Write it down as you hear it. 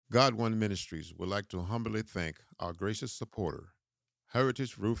God One Ministries would like to humbly thank our gracious supporter,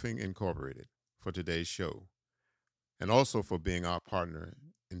 Heritage Roofing Incorporated, for today's show, and also for being our partner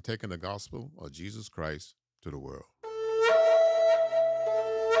in taking the gospel of Jesus Christ to the world.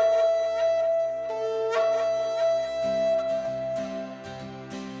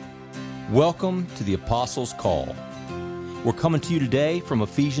 Welcome to the Apostles' Call. We're coming to you today from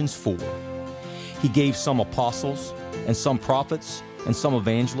Ephesians 4. He gave some apostles, and some prophets, and some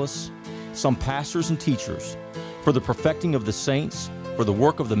evangelists, some pastors and teachers, for the perfecting of the saints, for the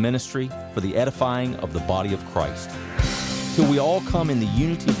work of the ministry, for the edifying of the body of Christ, till we all come in the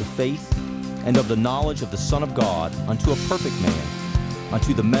unity of the faith and of the knowledge of the Son of God, unto a perfect man,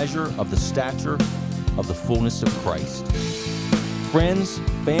 unto the measure of the stature of the fullness of Christ. Friends,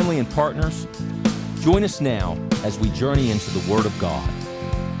 family, and partners, join us now as we journey into the Word of God.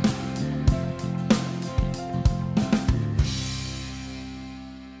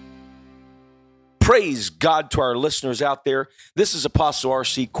 Praise God to our listeners out there. This is Apostle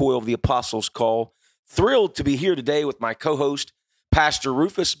R.C. Coyle of the Apostles' Call. Thrilled to be here today with my co-host, Pastor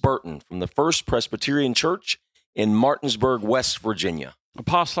Rufus Burton from the First Presbyterian Church in Martinsburg, West Virginia.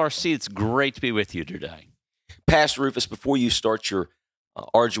 Apostle R.C., it's great to be with you today. Pastor Rufus, before you start your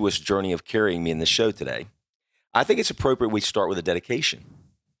arduous journey of carrying me in the show today, I think it's appropriate we start with a dedication.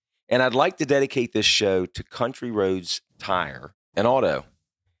 And I'd like to dedicate this show to Country Roads Tire and Auto.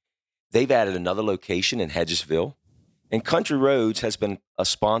 They've added another location in Hedgesville, and Country Roads has been a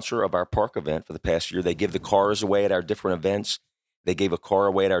sponsor of our park event for the past year. They give the cars away at our different events. They gave a car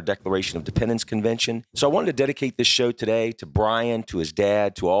away at our Declaration of Dependence convention. So I wanted to dedicate this show today to Brian, to his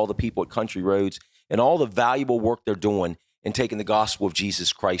dad, to all the people at Country Roads, and all the valuable work they're doing in taking the gospel of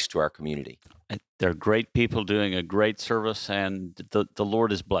Jesus Christ to our community. They're great people doing a great service, and the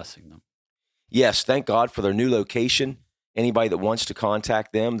Lord is blessing them. Yes, thank God for their new location. Anybody that wants to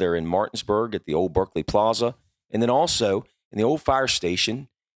contact them, they're in Martinsburg at the old Berkeley Plaza, and then also in the old fire station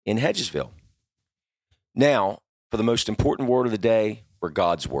in Hedgesville. Now, for the most important word of the day, for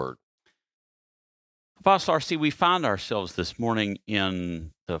God's Word. Apostle R.C., we found ourselves this morning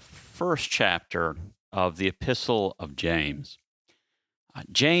in the first chapter of the Epistle of James.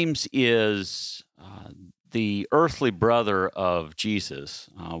 James is the earthly brother of Jesus,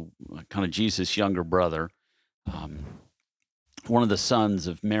 kind of Jesus' younger brother, one of the sons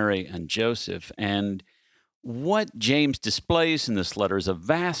of Mary and Joseph. And what James displays in this letter is a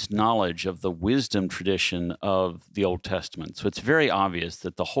vast knowledge of the wisdom tradition of the Old Testament. So it's very obvious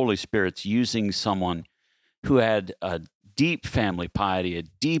that the Holy Spirit's using someone who had a deep family piety, a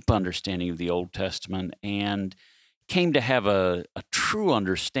deep understanding of the Old Testament, and came to have a true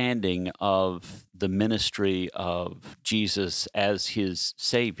understanding of the ministry of Jesus as his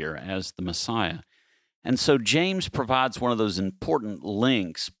Savior, as the Messiah. And so James provides one of those important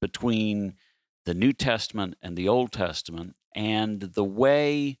links between the New Testament and the Old Testament and the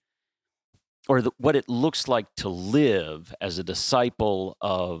way, or what it looks like to live as a disciple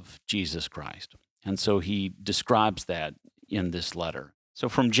of Jesus Christ. And so he describes that in this letter. So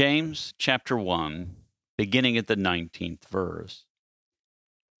from James chapter 1, beginning at the 19th verse.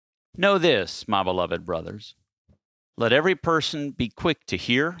 Know this, my beloved brothers, let every person be quick to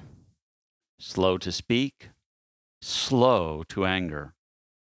hear, slow to speak, slow to anger.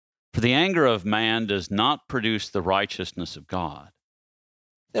 For the anger of man does not produce the righteousness of God.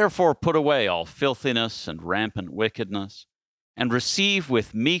 Therefore put away all filthiness and rampant wickedness, and receive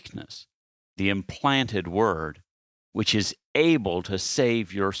with meekness the implanted word, which is able to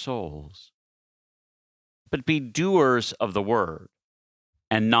save your souls. But be doers of the word,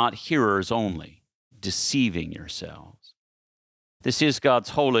 and not hearers only, deceiving yourselves. This is God's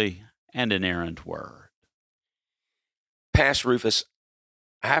holy and inerrant word. Pastor Rufus,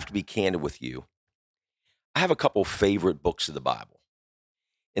 I have to be candid with you. I have a couple favorite books of the Bible.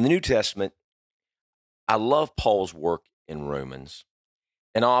 In the New Testament, I love Paul's work in Romans.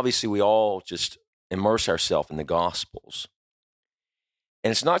 And obviously, we all just immerse ourselves in the Gospels.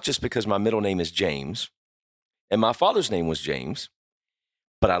 And it's not just because my middle name is James, and my father's name was James,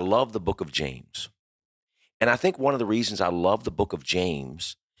 but I love the book of James. And I think one of the reasons I love the book of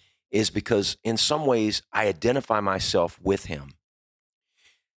James is because in some ways I identify myself with him.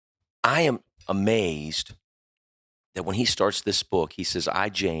 I am amazed that when he starts this book, he says, I,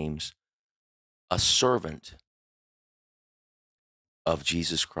 James, a servant of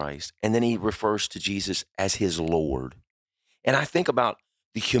Jesus Christ. And then he refers to Jesus as his Lord. And I think about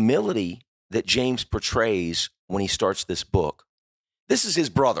the humility that James portrays when he starts this book. This is his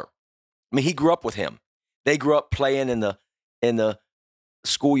brother. I mean, he grew up with him. They grew up playing in the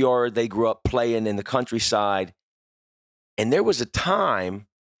schoolyard. They grew up playing in the countryside. And there was a time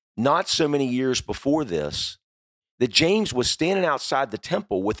not so many years before this, that James was standing outside the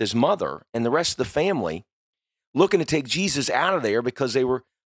temple with his mother and the rest of the family looking to take Jesus out of there because they were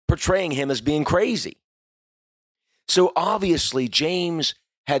portraying him as being crazy. So obviously, James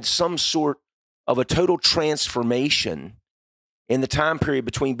had some sort of a total transformation in the time period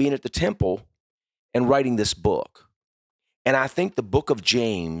between being at the temple and writing this book. And I think the book of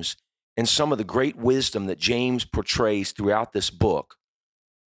James and some of the great wisdom that James portrays throughout this book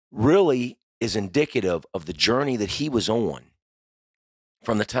really is indicative of the journey that he was on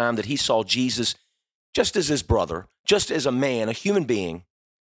from the time that he saw Jesus just as his brother, just as a man, a human being,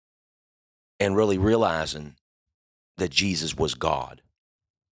 and really realizing that Jesus was God.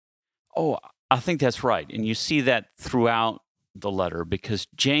 Oh, I think that's right. And you see that throughout the letter because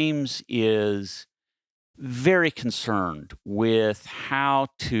James is very concerned with how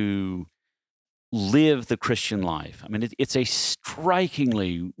to live the Christian life. I mean, it's a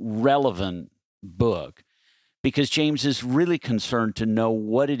strikingly relevant book because James is really concerned to know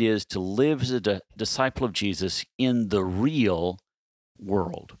what it is to live as a disciple of Jesus in the real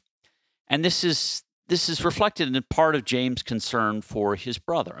world. And this is reflected in part of James' concern for his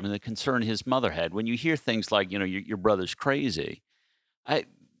brother. I mean, the concern his mother had. When you hear things like, your brother's crazy,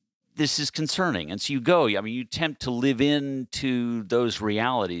 this is concerning. And so you attempt to live into those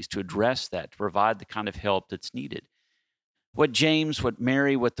realities, to address that, to provide the kind of help that's needed. What James, what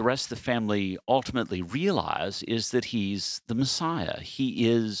Mary, what the rest of the family ultimately realize is that he's the Messiah. He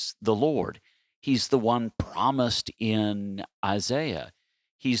is the Lord. He's the one promised in Isaiah.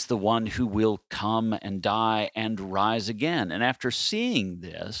 He's the one who will come and die and rise again. And after seeing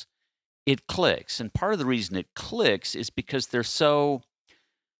this, it clicks. And part of the reason it clicks is because they're so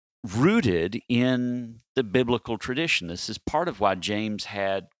rooted in the biblical tradition. This is part of why James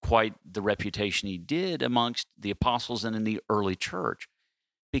had quite the reputation he did amongst the apostles and in the early church.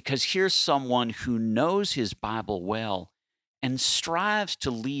 Because here's someone who knows his Bible well and strives to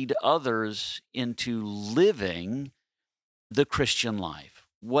lead others into living the Christian life,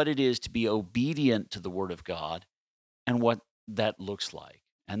 what it is to be obedient to the Word of God and what that looks like.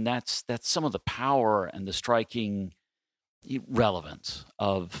 And that's some of the power and the striking relevance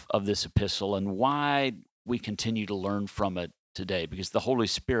of this epistle and why we continue to learn from it today, because the Holy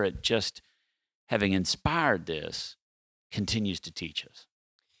Spirit, just having inspired this, continues to teach us.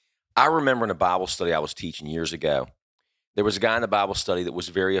 I remember in a Bible study I was teaching years ago, there was a guy in the Bible study that was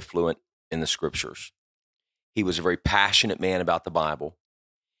very affluent in the scriptures. He was a very passionate man about the Bible.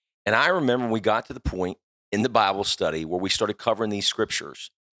 And I remember when we got to the point in the Bible study where we started covering these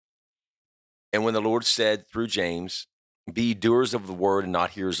scriptures, and when the Lord said through James, "Be doers of the word and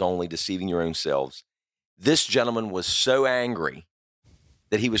not hearers only, deceiving your own selves," this gentleman was so angry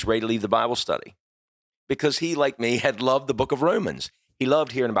that he was ready to leave the Bible study because he, like me, had loved the book of Romans. He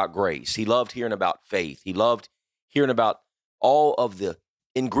loved hearing about grace. He loved hearing about faith. He loved hearing about all of the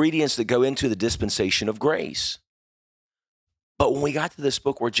ingredients that go into the dispensation of grace. But when we got to this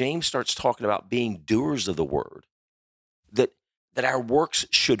book where James starts talking about being doers of the word, that our works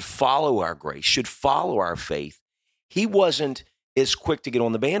should follow our grace, should follow our faith, he wasn't as quick to get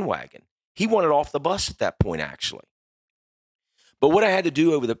on the bandwagon. He wanted off the bus at that point, actually. But what I had to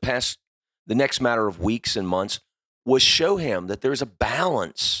do over the next matter of weeks and months was show him that there's a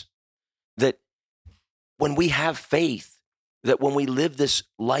balance, that when we have faith, that when we live this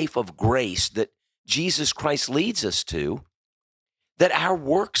life of grace that Jesus Christ leads us to, that our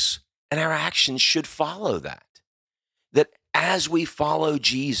works and our actions should follow that. That as we follow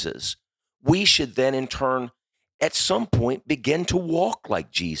Jesus, we should then in turn, at some point, begin to walk like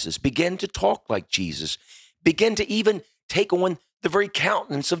Jesus, begin to talk like Jesus, begin to even take on the very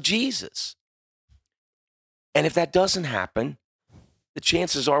countenance of Jesus. And if that doesn't happen, the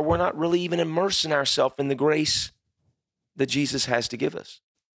chances are we're not really even immersing ourselves in the grace that Jesus has to give us.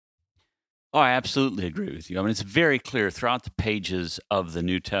 Oh, I absolutely agree with you. I mean, it's very clear throughout the pages of the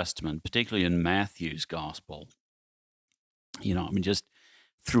New Testament, particularly in Matthew's gospel, just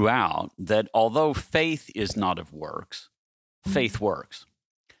throughout, that although faith is not of works, faith works.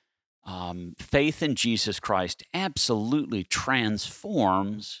 Faith in Jesus Christ absolutely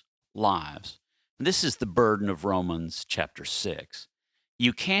transforms lives. And this is the burden of Romans chapter 6.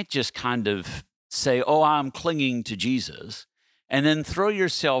 You can't just kind of say, "Oh, I'm clinging to Jesus," and then throw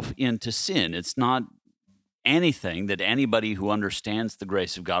yourself into sin. It's not anything that anybody who understands the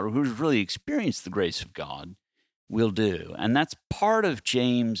grace of God or who's really experienced the grace of God will do. And that's part of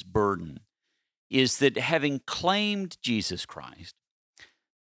James' burden, is that having claimed Jesus Christ,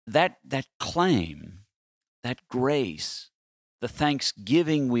 that claim, that grace, the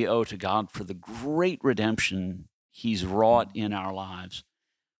thanksgiving we owe to God for the great redemption he's wrought in our lives,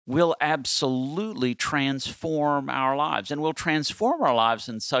 will absolutely transform our lives, and will transform our lives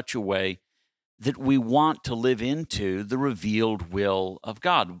in such a way that we want to live into the revealed will of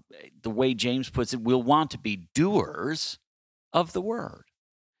God. The way James puts it, we'll want to be doers of the word.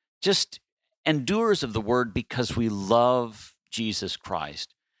 And doers of the word because we love Jesus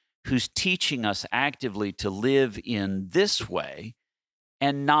Christ, who's teaching us actively to live in this way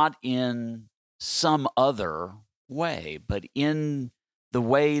and not in some other way, but in the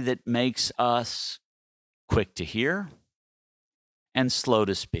way that makes us quick to hear and slow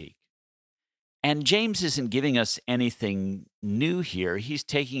to speak. And James isn't giving us anything new here. He's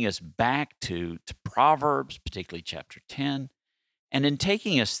taking us back to Proverbs, particularly chapter 10. And in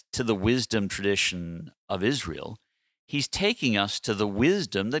taking us to the wisdom tradition of Israel, he's taking us to the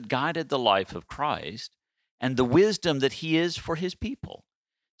wisdom that guided the life of Christ and the wisdom that he is for his people.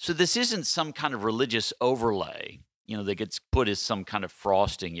 So this isn't some kind of religious overlay, that gets put as some kind of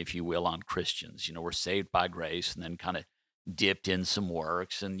frosting, if you will, on Christians. We're saved by grace and then kind of dipped in some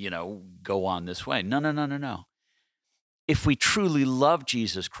works and, go on this way. No. If we truly love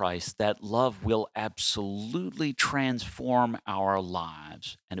Jesus Christ, that love will absolutely transform our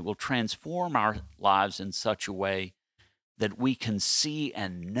lives, and it will transform our lives in such a way that we can see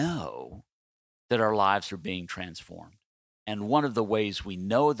and know that our lives are being transformed. And one of the ways we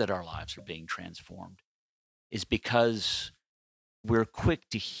know that our lives are being transformed is because we're quick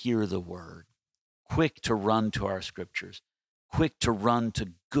to hear the word, quick to run to our scriptures, quick to run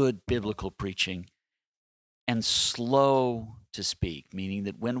to good biblical preaching, and slow to speak, meaning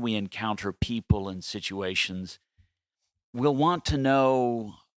that when we encounter people and situations, we'll want to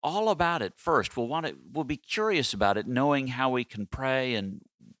know all about it first. We'll be curious about it, knowing how we can pray and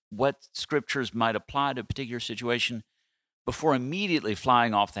what scriptures might apply to a particular situation before immediately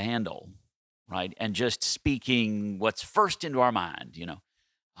flying off the handle, right? And just speaking what's first into our mind,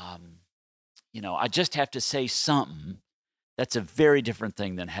 I just have to say something. That's a very different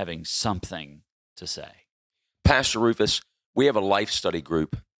thing than having something to say. Pastor Rufus, we have a life study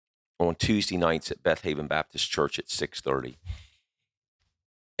group on Tuesday nights at Beth Haven Baptist Church at 6:30.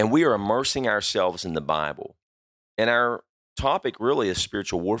 And we are immersing ourselves in the Bible. And our topic really is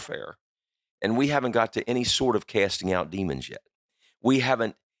spiritual warfare. And we haven't got to any sort of casting out demons yet. We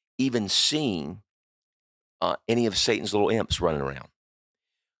haven't even seen any of Satan's little imps running around.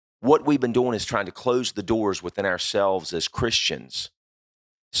 What we've been doing is trying to close the doors within ourselves as Christians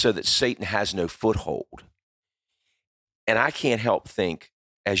so that Satan has no foothold. And I can't help think,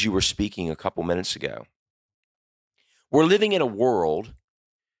 as you were speaking a couple minutes ago, we're living in a world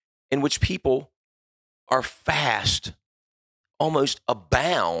in which people are fast, almost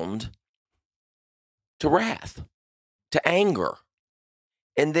abound to wrath, to anger.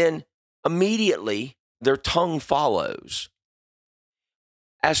 And then immediately their tongue follows,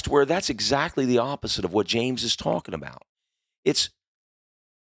 as to where that's exactly the opposite of what James is talking about. It's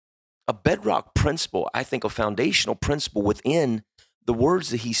a bedrock principle, I think a foundational principle within the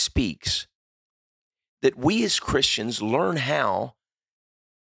words that he speaks, that we as Christians learn how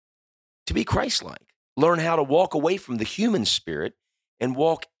to be Christ-like, learn how to walk away from the human spirit and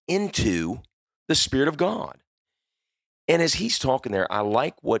walk into the Spirit of God. And as he's talking there, I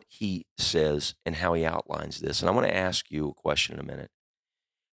like what he says and how he outlines this. And I want to ask you a question in a minute.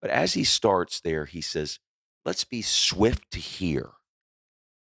 But as he starts there, he says, let's be swift to hear.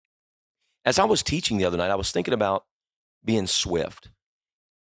 As I was teaching the other night, I was thinking about being swift.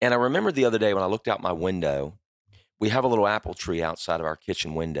 And I remembered the other day when I looked out my window, we have a little apple tree outside of our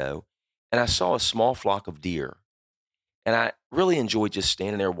kitchen window, and I saw a small flock of deer. And I really enjoyed just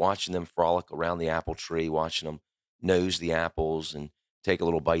standing there watching them frolic around the apple tree, watching them nose the apples and take a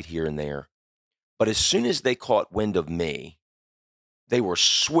little bite here and there. But as soon as they caught wind of me, they were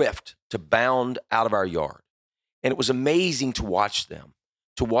swift to bound out of our yard. And it was amazing to watch them,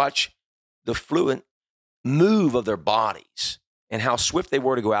 to watch the fluent move of their bodies and how swift they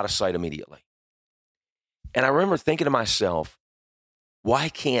were to go out of sight immediately. And I remember thinking to myself, why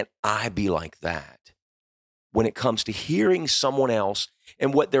can't I be like that when it comes to hearing someone else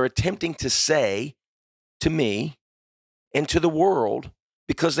and what they're attempting to say to me and to the world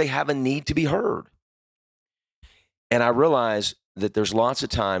because they have a need to be heard? And I realize that there's lots of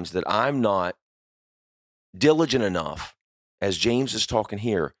times that I'm not diligent enough, as James is talking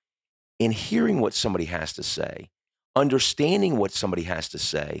here, in hearing what somebody has to say, understanding what somebody has to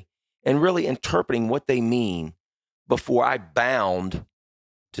say, and really interpreting what they mean before I bound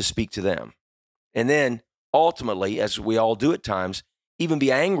to speak to them. And then ultimately, as we all do at times, even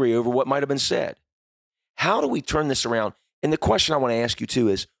be angry over what might have been said. How do we turn this around? And the question I want to ask you too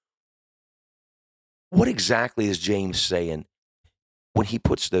is, what exactly is James saying when he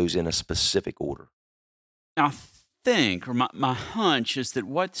puts those in a specific order? I think, or my hunch is that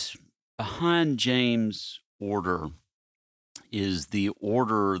what's behind James' order is the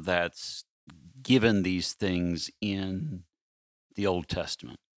order that's given these things in the Old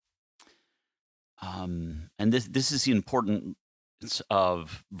Testament. And this is the importance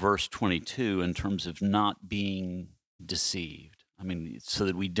of verse 22 in terms of not being deceived. I mean, so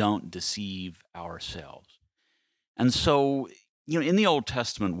that we don't deceive ourselves. And so, in the Old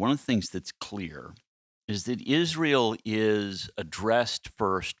Testament, one of the things that's clear is that Israel is addressed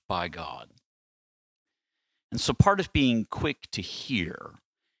first by God. And so part of being quick to hear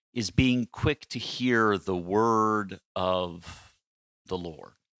is being quick to hear the word of the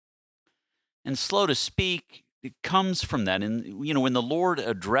Lord. And slow to speak, it comes from that. And, when the Lord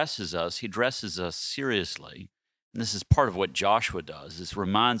addresses us, he addresses us seriously. And this is part of what Joshua does, is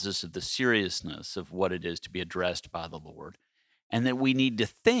reminds us of the seriousness of what it is to be addressed by the Lord. And that we need to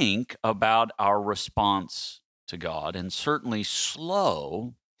think about our response to God, and certainly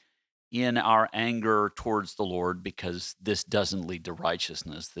slow in our anger towards the Lord, because this doesn't lead to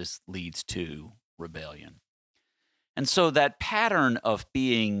righteousness. This leads to rebellion. And so that pattern of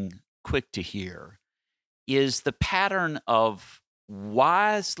being quick to hear is the pattern of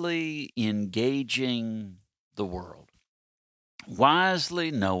wisely engaging the world,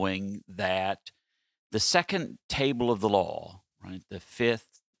 wisely knowing that the second table of the law, right, the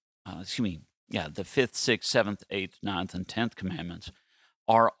fifth, the 5th, 6th, 7th, 8th, 9th, and 10th commandments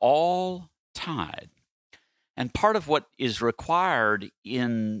are all tied. And part of what is required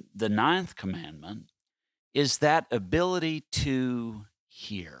in the 9th commandment is that ability to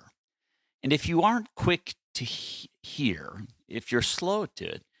hear. And if you aren't quick to hear, if you're slow to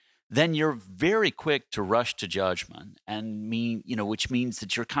it, then you're very quick to rush to judgment, and which means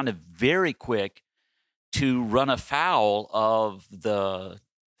that you're kind of very quick to run afoul of the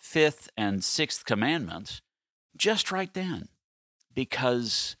 5th and 6th commandments just right then,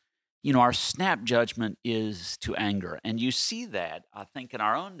 because our snap judgment is to anger. And you see that, I think, in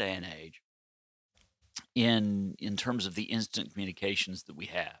our own day and age in terms of the instant communications that we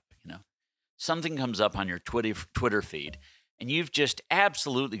have. Something comes up on your Twitter feed, and you've just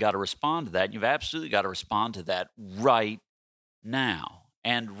absolutely got to respond to that. You've absolutely got to respond to that right now.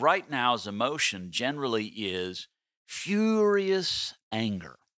 And right now's emotion generally is furious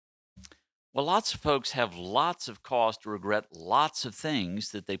anger. Well, lots of folks have lots of cause to regret lots of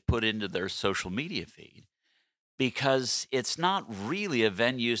things that they put into their social media feed, because it's not really a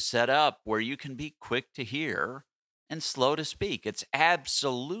venue set up where you can be quick to hear and slow to speak. It's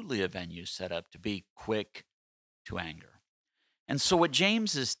absolutely a venue set up to be quick to anger. And so what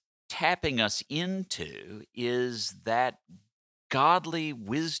James is tapping us into is that godly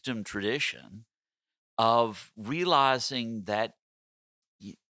wisdom tradition of realizing that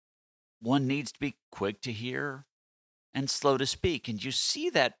one needs to be quick to hear and slow to speak. And you see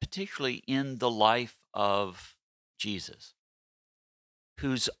that particularly in the life of Jesus,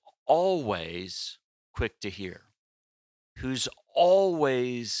 who's always quick to hear, who's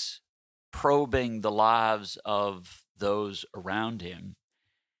always probing the lives of those around him,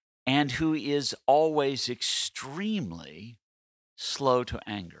 and who is always extremely slow to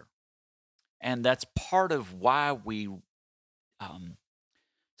anger. And that's part of why we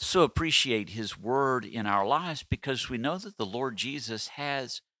so appreciate his word in our lives, because we know that the Lord Jesus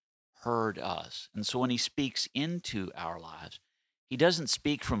has heard us. And so when he speaks into our lives, he doesn't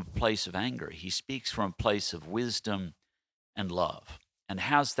speak from a place of anger. He speaks from a place of wisdom and love. And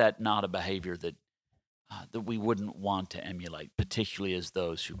how's that not a behavior that we wouldn't want to emulate, particularly as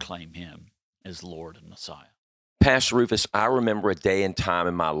those who claim him as Lord and Messiah? Pastor Rufus, I remember a day and time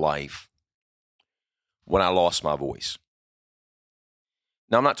in my life when I lost my voice.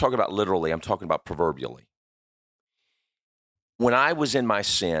 Now, I'm not talking about literally, I'm talking about proverbially. When I was in my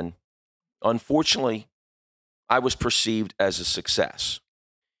sin, unfortunately, I was perceived as a success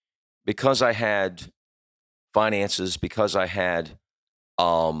because I had finances, because I had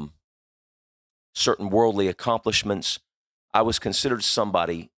certain worldly accomplishments. I was considered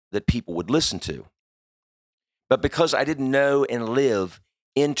somebody that people would listen to. But because I didn't know and live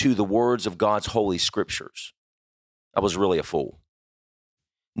into the words of God's holy scriptures, I was really a fool.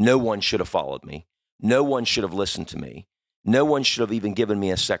 No one should have followed me. No one should have listened to me. No one should have even given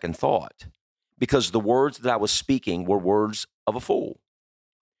me a second thought, because the words that I was speaking were words of a fool.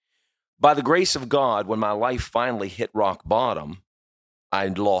 By the grace of God, when my life finally hit rock bottom, I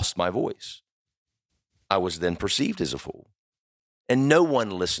lost my voice. I was then perceived as a fool, and no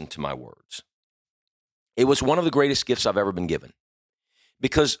one listened to my words. It was one of the greatest gifts I've ever been given,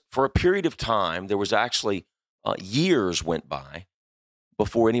 because for a period of time, there was actually years went by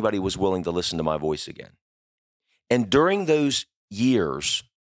before anybody was willing to listen to my voice again. And during those years,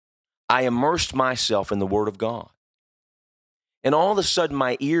 I immersed myself in the Word of God. And all of a sudden,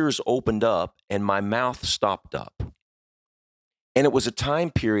 my ears opened up and my mouth stopped up. And it was a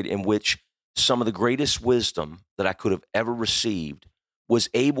time period in which some of the greatest wisdom that I could have ever received was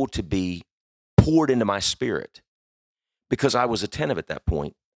able to be poured into my spirit because I was attentive at that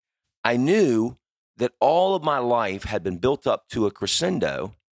point. I knew that all of my life had been built up to a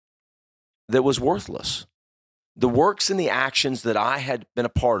crescendo that was worthless. The works and the actions that I had been a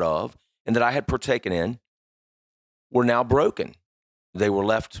part of and that I had partaken in were now broken. They were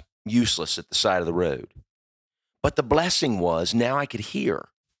left useless at the side of the road. But the blessing was now I could hear.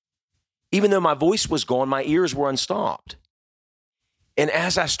 Even though my voice was gone, my ears were unstopped. And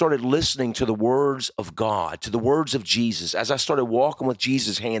as I started listening to the words of God, to the words of Jesus, as I started walking with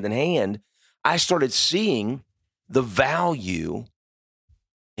Jesus hand in hand, I started seeing the value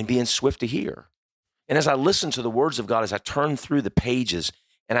in being swift to hear. And as I listened to the words of God, as I turned through the pages,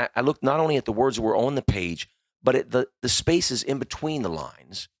 and I looked not only at the words that were on the page, but at the spaces in between the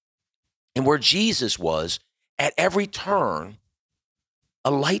lines, and where Jesus was at every turn,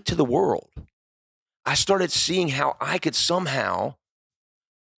 a light to the world. I started seeing how I could somehow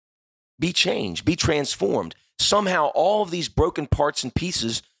be changed, be transformed. Somehow all of these broken parts and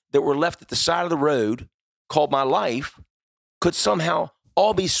pieces that were left at the side of the road called my life could somehow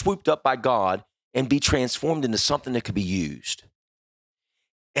all be swooped up by God and be transformed into something that could be used.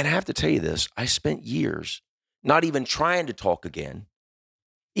 And I have to tell you this, I spent years not even trying to talk again,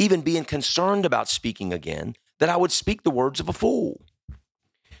 even being concerned about speaking again, that I would speak the words of a fool.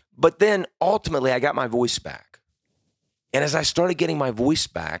 But then ultimately I got my voice back. And as I started getting my voice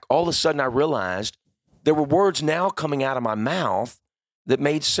back, all of a sudden I realized there were words now coming out of my mouth that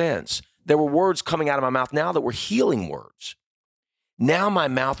made sense. There were words coming out of my mouth now that were healing words. Now my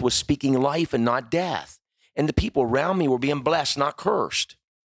mouth was speaking life and not death. And the people around me were being blessed, not cursed.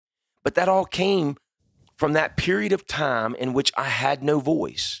 But that all came from that period of time in which I had no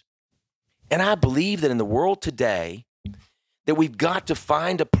voice. And I believe that in the world today, that we've got to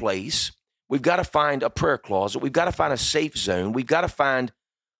find a place, we've got to find a prayer closet, we've got to find a safe zone, we've got to find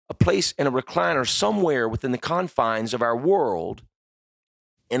a place in a recliner somewhere within the confines of our world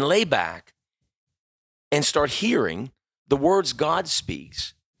and lay back and start hearing the words God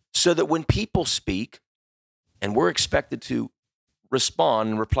speaks so that when people speak and we're expected to respond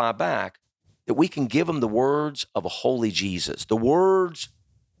and reply back, that we can give them the words of a holy Jesus, the words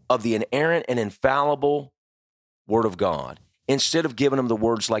of the inerrant and infallible Word of God, instead of giving them the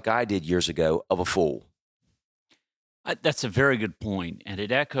words like I did years ago of a fool. That's a very good point, and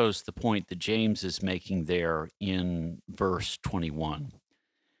it echoes the point that James is making there in verse 21.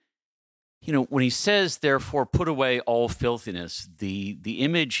 You know, when he says, therefore, put away all filthiness, the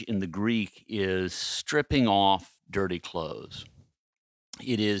image in the Greek is stripping off dirty clothes.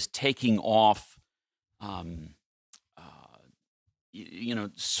 It is taking off,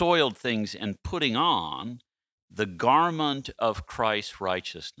 soiled things and putting on the garment of Christ's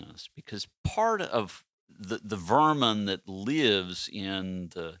righteousness, because part of the vermin that lives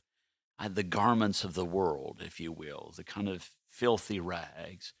in the garments of the world, if you will, the kind of filthy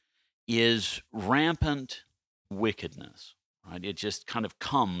rags, is rampant wickedness, right? It just kind of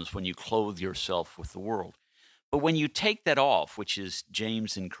comes when you clothe yourself with the world. But when you take that off, which is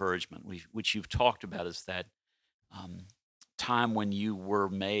James' encouragement, which you've talked about as that time when you were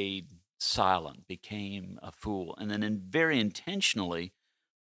made silent, became a fool, and then very intentionally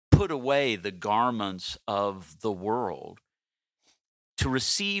put away the garments of the world to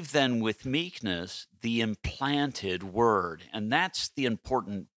receive then with meekness the implanted word. And that's the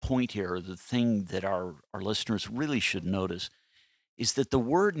important point here, the thing that our listeners really should notice, is that the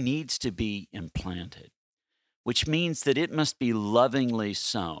word needs to be implanted, which means that it must be lovingly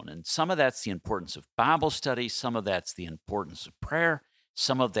sown. And some of that's the importance of Bible study, some of that's the importance of prayer,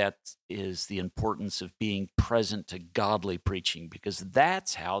 some of that is the importance of being present to godly preaching, because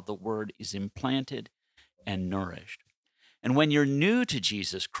that's how the word is implanted and nourished. And when you're new to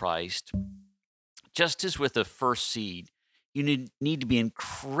Jesus Christ, just as with the first seed, you need to be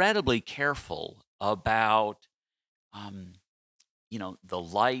incredibly careful about, the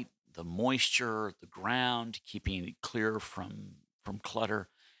light, the moisture, the ground, keeping it clear from clutter,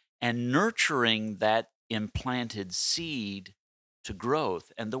 and nurturing that implanted seed to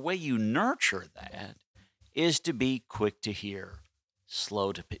growth. And the way you nurture that is to be quick to hear,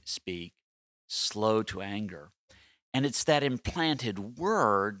 slow to speak, slow to anger. And it's that implanted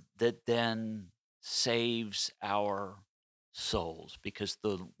word that then saves our souls, because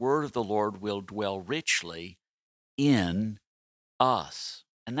the word of the Lord will dwell richly in us.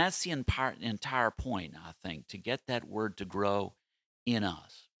 And that's the entire point, I think, to get that word to grow in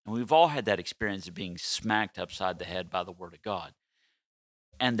us. And we've all had that experience of being smacked upside the head by the word of God.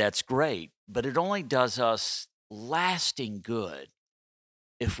 And that's great, but it only does us lasting good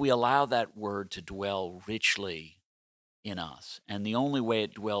if we allow that word to dwell richly in us. And the only way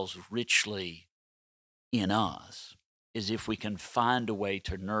it dwells richly in us is if we can find a way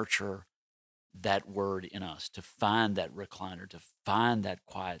to nurture that word in us, to find that recliner, to find that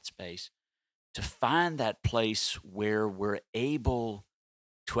quiet space, to find that place where we're able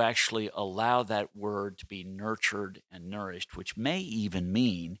to actually allow that word to be nurtured and nourished, which may even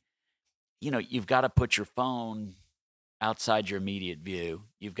mean, you've got to put your phone outside your immediate view.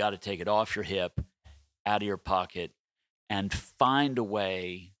 You've got to take it off your hip, out of your pocket, and find a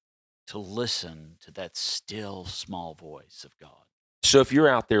way to listen to that still small voice of God. So if you're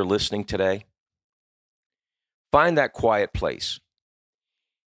out there listening today, find that quiet place.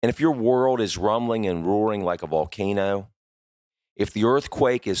 And if your world is rumbling and roaring like a volcano, if the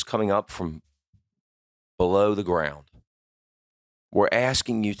earthquake is coming up from below the ground, we're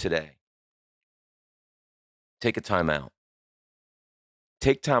asking you today, take a time out.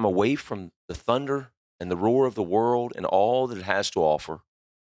 Take time away from the thunder and the roar of the world and all that it has to offer.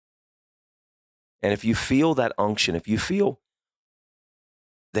 And if you feel that unction, if you feel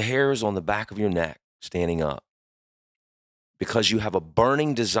the hairs on the back of your neck standing up, because you have a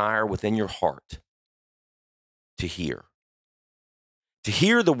burning desire within your heart to hear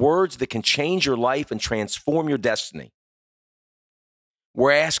the words that can change your life and transform your destiny,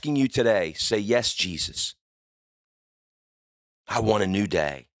 we're asking you today, say, yes, Jesus. I want a new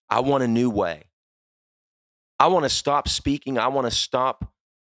day. I want a new way. I want to stop speaking. I want to stop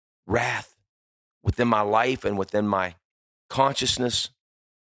wrath within my life and within my consciousness,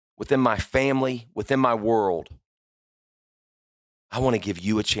 within my family, within my world. I want to give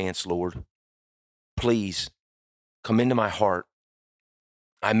you a chance, Lord. Please come into my heart.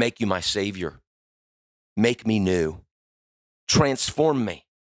 I make you my Savior. Make me new. Transform me.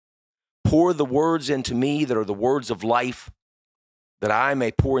 Pour the words into me that are the words of life, that I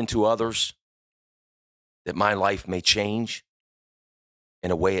may pour into others, that my life may change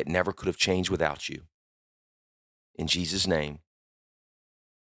in a way it never could have changed without you. In Jesus' name,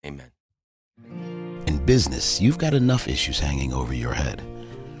 amen. In business, you've got enough issues hanging over your head.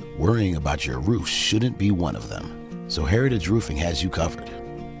 Worrying about your roof shouldn't be one of them. So Heritage Roofing has you covered.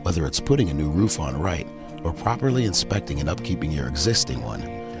 Whether it's putting a new roof on right or properly inspecting and upkeeping your existing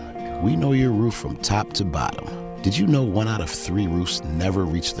one, we know your roof from top to bottom. Did you know 1 out of 3 roofs never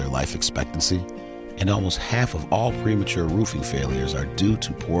reach their life expectancy? And almost half of all premature roofing failures are due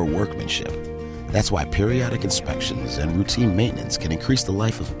to poor workmanship. That's why periodic inspections and routine maintenance can increase the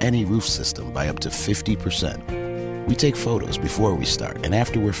life of any roof system by up to 50%. We take photos before we start and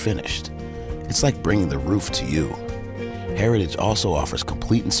after we're finished. It's like bringing the roof to you. Heritage also offers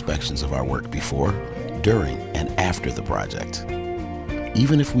complete inspections of our work before, during, and after the project.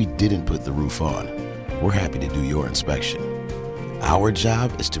 Even if we didn't put the roof on, we're happy to do your inspection. Our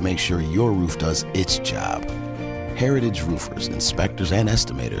job is to make sure your roof does its job. Heritage roofers, inspectors, and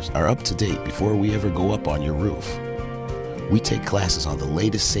estimators are up to date before we ever go up on your roof. We take classes on the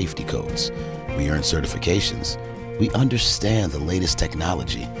latest safety codes. We earn certifications. We understand the latest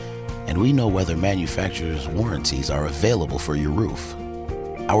technology. And we know whether manufacturers' warranties are available for your roof.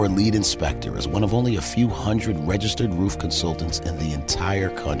 Our lead inspector is one of only a few hundred registered roof consultants in the entire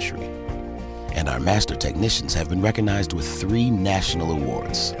country. And our master technicians have been recognized with 3 national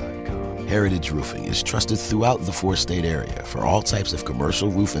awards. Heritage Roofing is trusted throughout the 4-state area for all types of commercial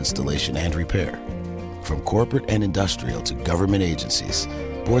roof installation and repair. From corporate and industrial to government agencies,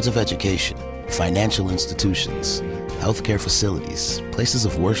 boards of education, financial institutions, healthcare facilities, places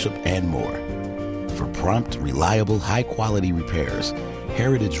of worship, and more. For prompt, reliable, high-quality repairs,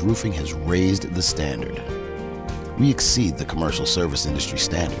 Heritage Roofing has raised the standard. We exceed the commercial service industry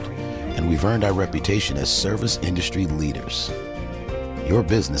standard, and we've earned our reputation as service industry leaders. Your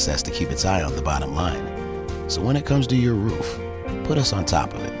business has to keep its eye on the bottom line. So when it comes to your roof, put us on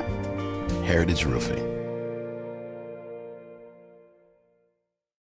top of it. Heritage Roofing.